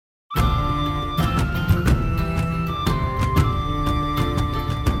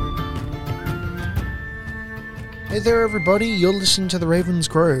Hey there everybody, you're listening to The Raven's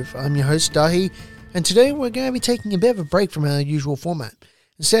Grove. I'm your host Dahi, and today we're going to be taking a bit of a break from our usual format.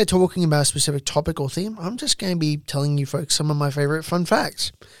 Instead of talking about a specific topic or theme, I'm just going to be telling you folks some of my favourite fun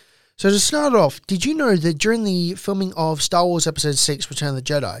facts. So to start off, did you know that during the filming of Star Wars Episode 6, Return of the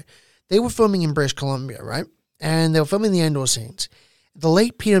Jedi, they were filming in British Columbia, right? And they were filming the Endor scenes. The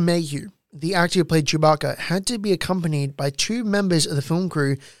late Peter Mayhew, the actor who played Chewbacca, had to be accompanied by two members of the film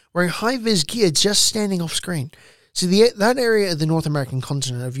crew wearing high-vis gear just standing off screen. So that area of the North American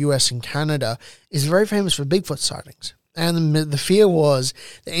continent of US and Canada is very famous for Bigfoot sightings. And the fear was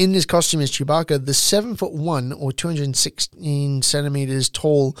that in his costume as Chewbacca, the 7'1" or 216 centimeters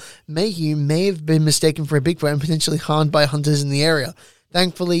tall Mayhew may have been mistaken for a Bigfoot and potentially harmed by hunters in the area.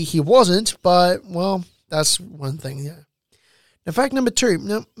 Thankfully, he wasn't, but, well, that's one thing, yeah. Now, fact number 2.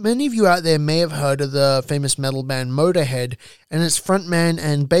 Now, many of you out there may have heard of the famous metal band Motorhead and its frontman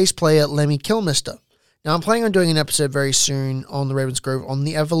and bass player Lemmy Kilmister. Now, I'm planning on doing an episode very soon on the Raven's Grove on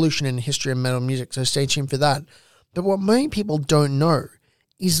the evolution and history of metal music, so stay tuned for that. But what many people don't know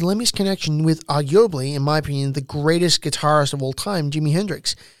is Lemmy's connection with arguably, in my opinion, the greatest guitarist of all time, Jimi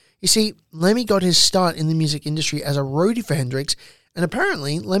Hendrix. You see, Lemmy got his start in the music industry as a roadie for Hendrix, and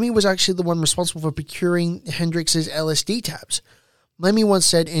apparently Lemmy was actually the one responsible for procuring Hendrix's LSD tabs. Lemmy once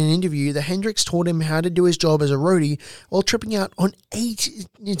said in an interview that Hendrix taught him how to do his job as a roadie while tripping out on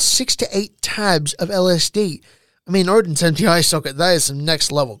 6 to 8 tabs of LSD. I mean, Odin's MTI socket, that is some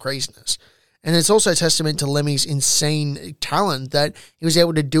next level craziness. And it's also a testament to Lemmy's insane talent that he was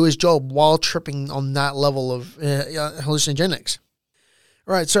able to do his job while tripping on that level of hallucinogenics.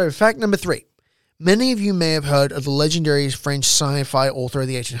 Alright, so fact number 3. Many of you may have heard of the legendary French sci-fi author of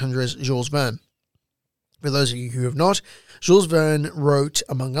the 1800s, Jules Verne. For those of you who have not, Jules Verne wrote,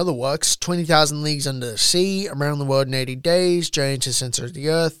 among other works, 20,000 Leagues Under the Sea, Around the World in 80 Days, Journey to the Center of the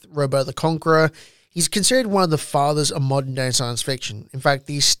Earth, Robert the Conqueror. He's considered one of the fathers of modern-day science fiction. In fact,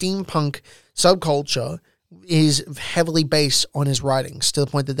 the steampunk subculture is heavily based on his writings, to the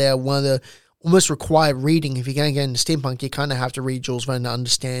point that they are one of the almost required reading. If you're going to get into steampunk, you kind of have to read Jules Verne to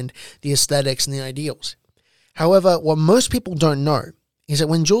understand the aesthetics and the ideals. However, what most people don't know is that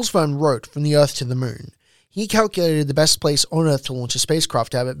when Jules Verne wrote From the Earth to the Moon, he calculated the best place on Earth to launch a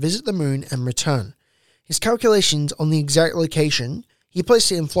spacecraft to have it visit the moon and return. His calculations on the exact location, he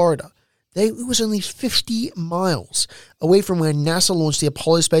placed it in Florida. It was only 50 miles away from where NASA launched the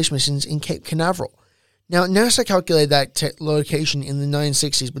Apollo space missions in Cape Canaveral. Now, NASA calculated that location in the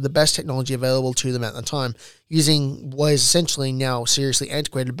 1960s with the best technology available to them at the time, using what is essentially now seriously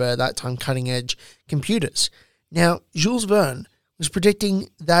antiquated, but at that time cutting-edge computers. Now, Jules Verne was predicting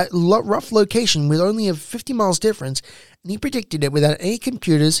that rough location with only a 50 miles difference, and he predicted it without any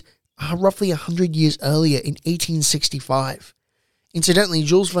computers roughly 100 years earlier in 1865. Incidentally,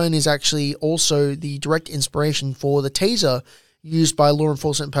 Jules Verne is actually also the direct inspiration for the taser used by law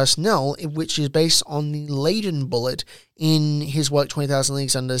enforcement personnel, which is based on the Leyden bullet in his work 20,000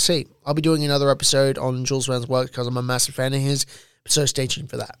 Leagues Under the Sea. I'll be doing another episode on Jules Verne's work because I'm a massive fan of his, so stay tuned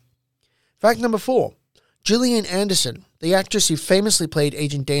for that. Fact number 4. Gillian Anderson, the actress who famously played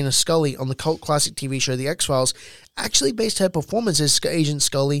Agent Dana Scully on the cult classic TV show The X-Files, actually based her performance as Agent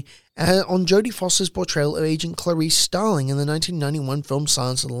Scully on Jodie Foster's portrayal of Agent Clarice Starling in the 1991 film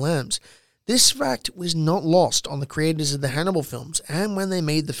Silence of the Lambs. This fact was not lost on the creators of the Hannibal films, and when they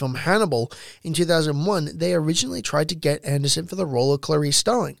made the film Hannibal in 2001, they originally tried to get Anderson for the role of Clarice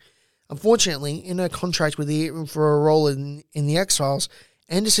Starling. Unfortunately, in her contract for a role in The X-Files,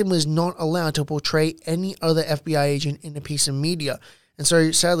 Anderson was not allowed to portray any other FBI agent in a piece of media, and so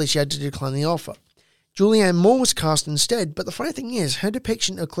sadly she had to decline the offer. Julianne Moore was cast instead, but the funny thing is, her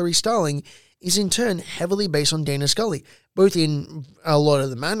depiction of Clarice Starling is in turn heavily based on Dana Scully, both in a lot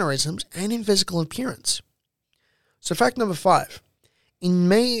of the mannerisms and in physical appearance. So fact number 5. In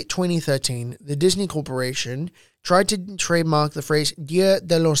May 2013, the Disney Corporation tried to trademark the phrase Dia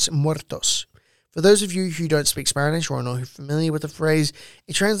de los Muertos. For those of you who don't speak Spanish or are not familiar with the phrase,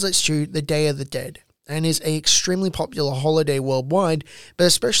 it translates to the Day of the Dead and is an extremely popular holiday worldwide, but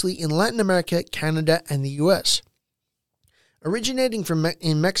especially in Latin America, Canada, and the US. Originating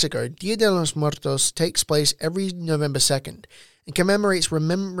in Mexico, Dia de los Muertos takes place every November 2nd and commemorates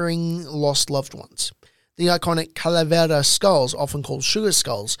remembering lost loved ones. The iconic calavera skulls, often called sugar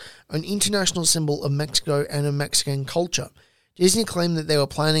skulls, are an international symbol of Mexico and of Mexican culture. Disney claimed that they were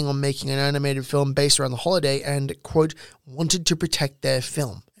planning on making an animated film based around the holiday and, quote, wanted to protect their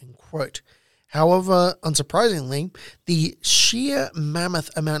film, end quote. However, unsurprisingly, the sheer mammoth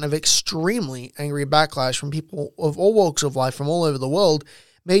amount of extremely angry backlash from people of all walks of life from all over the world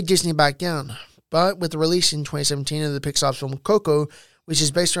made Disney back down. But with the release in 2017 of the Pixar film Coco, which is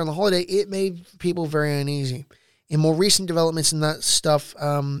based around the holiday, it made people very uneasy. In more recent developments in that stuff,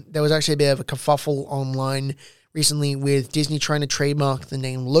 there was actually a bit of a kerfuffle online recently with Disney trying to trademark the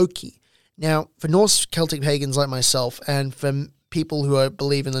name Loki. Now, for Norse Celtic pagans like myself, and for people who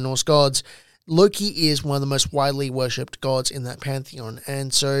believe in the Norse gods, Loki is one of the most widely worshipped gods in that pantheon.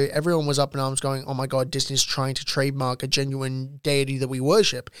 And so everyone was up in arms going, oh my god, Disney's trying to trademark a genuine deity that we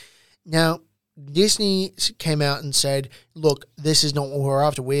worship. Now, Disney came out and said, look, this is not what we're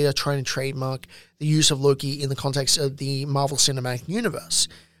after. We are trying to trademark the use of Loki in the context of the Marvel Cinematic Universe.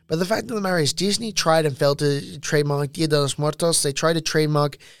 But the fact of the matter is, Disney tried and failed to trademark Dia de los Muertos. They tried to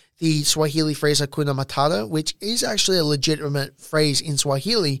trademark the Swahili phrase Hakuna Matata, which is actually a legitimate phrase in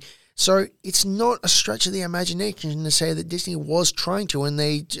Swahili. So it's not a stretch of the imagination to say that Disney was trying to, and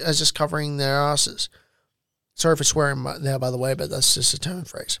they are just covering their asses. Sorry for swearing there, by the way, but that's just a term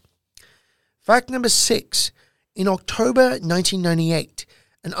phrase. Fact number 6. In October 1998,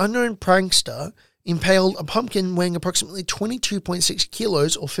 an unknown prankster impaled a pumpkin weighing approximately 22.6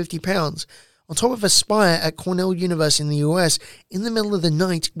 kilos or 50 pounds on top of a spire at Cornell University in the US in the middle of the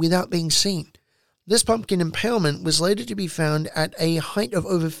night without being seen. This pumpkin impalement was later to be found at a height of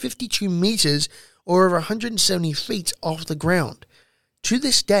over 52 meters or over 170 feet off the ground. To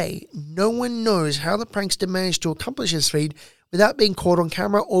this day, no one knows how the prankster managed to accomplish this feat without being caught on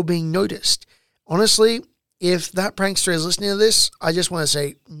camera or being noticed. Honestly, if that prankster is listening to this, I just want to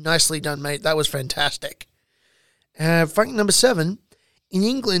say, nicely done, mate. That was fantastic. Fact number 7. In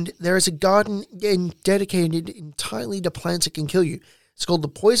England, there is a garden dedicated entirely to plants that can kill you. It's called the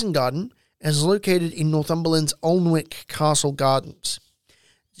Poison Garden and is located in Northumberland's Alnwick Castle Gardens.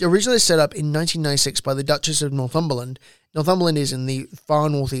 Originally set up in 1996 by the Duchess of Northumberland. Northumberland is in the far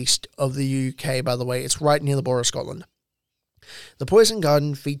northeast of the UK, by the way. It's right near the border of Scotland. The Poison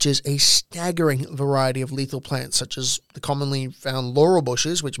Garden features a staggering variety of lethal plants, such as the commonly found laurel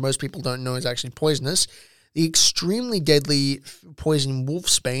bushes, which most people don't know is actually poisonous, the extremely deadly poison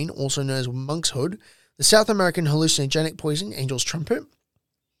wolfsbane, also known as monkshood, the South American hallucinogenic poison, angel's trumpet,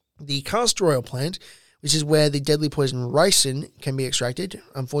 the castor oil plant, which is where the deadly poison ricin can be extracted.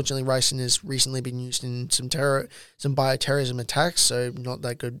 Unfortunately, ricin has recently been used in some bioterrorism attacks, so not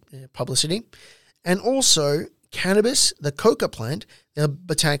that good publicity. And also cannabis, the coca plant, the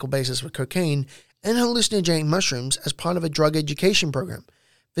botanical basis for cocaine, and hallucinogenic mushrooms as part of a drug education program.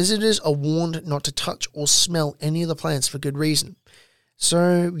 Visitors are warned not to touch or smell any of the plants for good reason.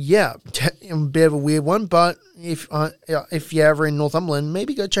 So, yeah, a bit of a weird one, but if you're ever in Northumberland,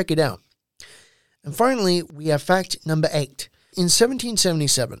 maybe go check it out. And finally, we have fact number 8. In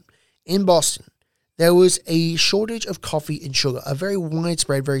 1777, in Boston, there was a shortage of coffee and sugar, a very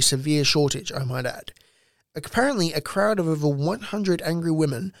widespread, very severe shortage, I might add. Apparently, a crowd of over 100 angry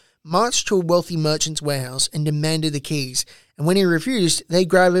women marched to a wealthy merchant's warehouse and demanded the keys, and when he refused, they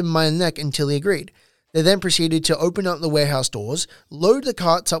grabbed him by the neck until he agreed. They then proceeded to open up the warehouse doors, load the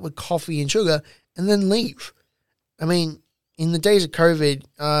carts up with coffee and sugar, and then leave. I mean, in the days of COVID,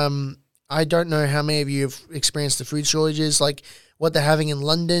 I don't know how many of you have experienced the food shortages, like what they're having in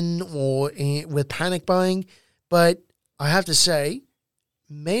London or with panic buying, but I have to say,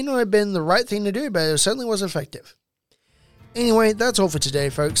 may not have been the right thing to do, but it certainly was effective. Anyway, that's all for today,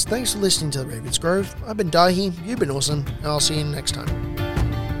 folks. Thanks for listening to The Ravens Grove. I've been Dahi, you've been awesome, and I'll see you next time.